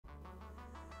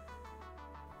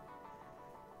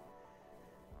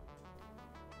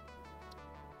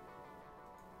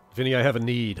Vinny, I have a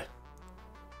need.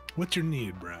 What's your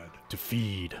need, Brad? To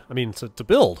feed. I mean, to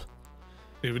build.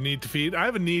 You have a need to feed? I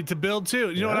have a need to build,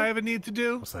 too. You know what I have a need to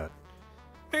do? What's that?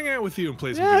 Hang out with you and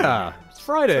play some video games. It's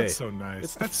Friday. That's so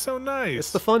nice. That's so nice.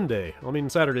 It's the fun day. I mean,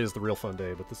 Saturday is the real fun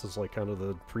day, but this is like kind of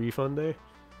the pre-fun day.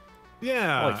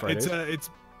 Yeah, I like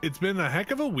it's been a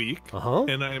heck of a week,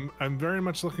 and I'm very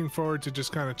much looking forward to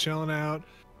just kind of chilling out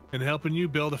and helping you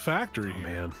build a factory. Oh,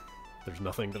 man, there's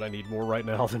nothing that I need more right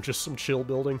now than just some chill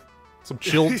building, some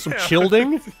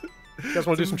chillding. You guys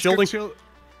want to do some chillding?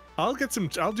 I'll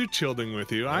do chillding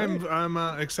with you. I'm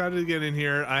excited to get in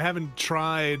here. I haven't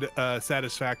tried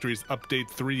Satis-Factory's update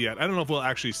 3 yet. I don't know if we'll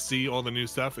actually see all the new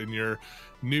stuff in your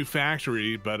new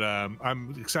factory, but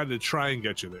I'm excited to try and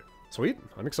get you there. Sweet.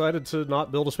 I'm excited to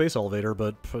not build a space elevator,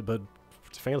 but to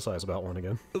fantasize about one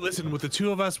again. Listen, with the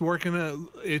two of us working,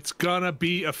 it's gonna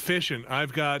be efficient.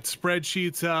 I've got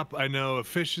spreadsheets up. I know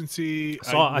efficiency.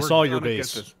 I saw your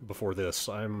base before this.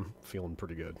 I'm feeling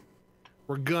pretty good.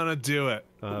 We're gonna do it.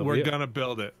 We're gonna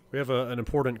build it. We have an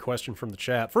important question from the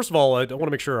chat. First of all, I want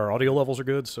to make sure our audio levels are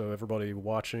good, so everybody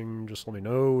watching, just let me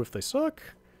know if they suck.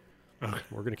 Okay.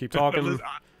 We're gonna keep talking.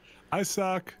 I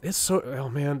suck. It's so... Oh,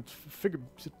 man.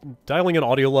 Dialing in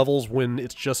audio levels when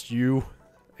it's just you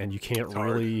and you can't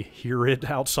really hear it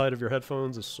outside of your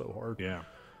headphones is so hard. Yeah.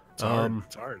 It's hard.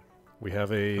 It's hard. We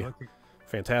have a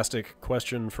fantastic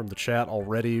question from the chat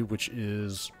already, which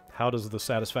is, how does the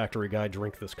Satis-Factory guy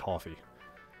drink this coffee?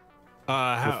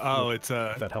 It's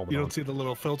that helmet you don't on. see the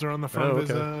little filter on the front of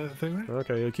his thing there?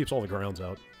 Okay, it keeps all the grounds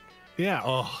out. Yeah.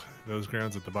 Oh, those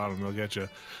grounds at the bottom, they'll get you.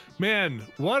 Man,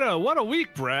 what a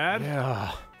week, Brad.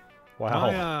 Yeah.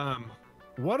 Wow.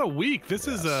 What a week. This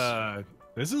is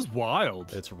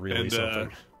wild. It's really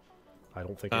something. I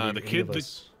don't think any of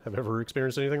us have ever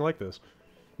experienced anything like this.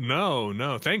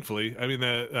 No, thankfully. I mean,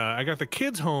 I got the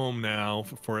kids home now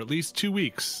for at least 2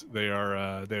 weeks. They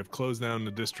have closed down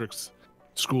the district's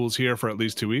schools here for at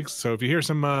least 2 weeks. So if you hear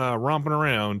some romping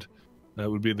around, that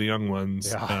would be the young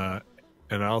ones. Yeah.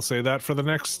 And I'll say that for the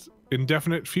next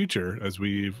indefinite future as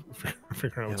we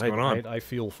figure out what's going on. I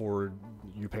feel for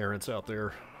you parents out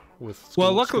there with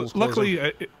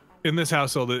luckily in this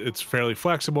household it's fairly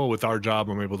flexible. With our job,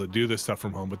 I'm able to do this stuff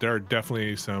from home, but there are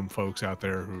definitely some folks out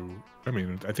there who, I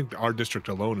mean, I think our district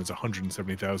alone is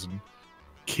 170,000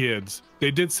 kids.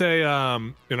 They did say in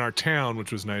our town,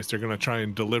 which was nice, they're going to try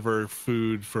and deliver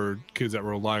food for kids that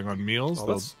were relying on meals.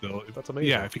 That's amazing.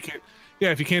 Yeah,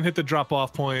 if you can't hit the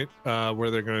drop-off point where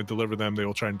they're going to deliver them, they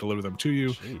will try and deliver them to you.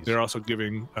 Jeez. They're also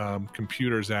giving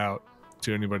computers out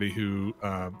to anybody who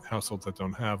households that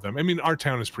don't have them. I mean, our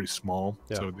town is pretty small,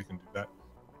 so they can do that.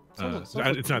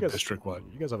 It's not district-wide.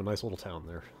 You guys have a nice little town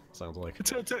there. Sounds like.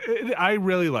 I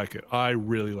really like it. I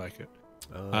really like it.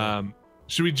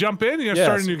 Should we jump in? You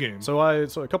start a new game. So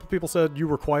a couple people said you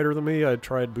were quieter than me. I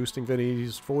tried boosting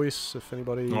Vinny's voice. If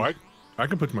anybody, I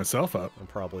can put myself up. I'm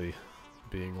probably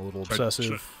being a little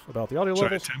obsessive about the audio levels.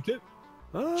 Should I attempt it?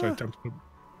 Should I attempt it?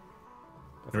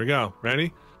 Here we go.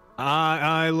 Ready?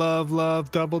 I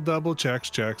love double checks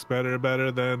better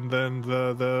than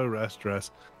the rest.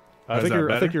 I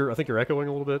think you're echoing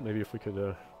a little bit. Maybe if we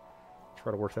could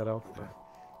try to work that out.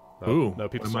 No,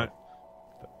 people.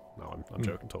 No, I'm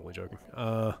joking. Totally joking.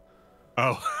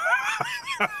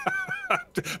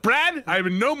 Brad, I'm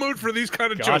in no mood for these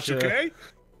kind of jokes. Okay.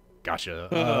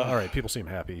 Gotcha. All right. People seem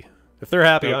happy. If they're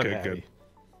happy, I'm happy. Good.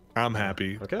 I'm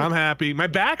happy. Okay. I'm happy. My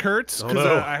back hurts because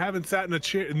I haven't sat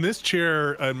in this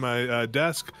chair on my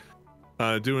desk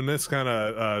doing this kind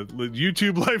of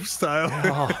YouTube lifestyle.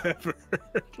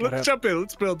 Let's jump in.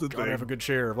 Let's build the thing. Have a good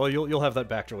chair. Well, you'll have that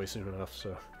back joy soon enough.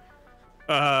 So.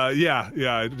 Yeah.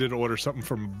 I did order something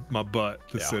from my butt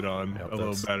to sit on a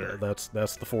little better. That's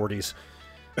the 40s.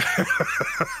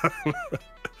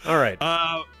 All right.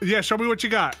 Yeah. Show me what you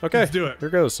got. Okay. Let's do it. Here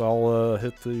goes. I'll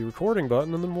hit the recording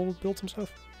button and then we'll build some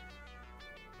stuff.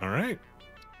 All right.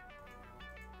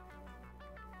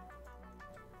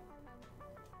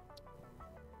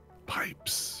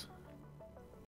 Pipes.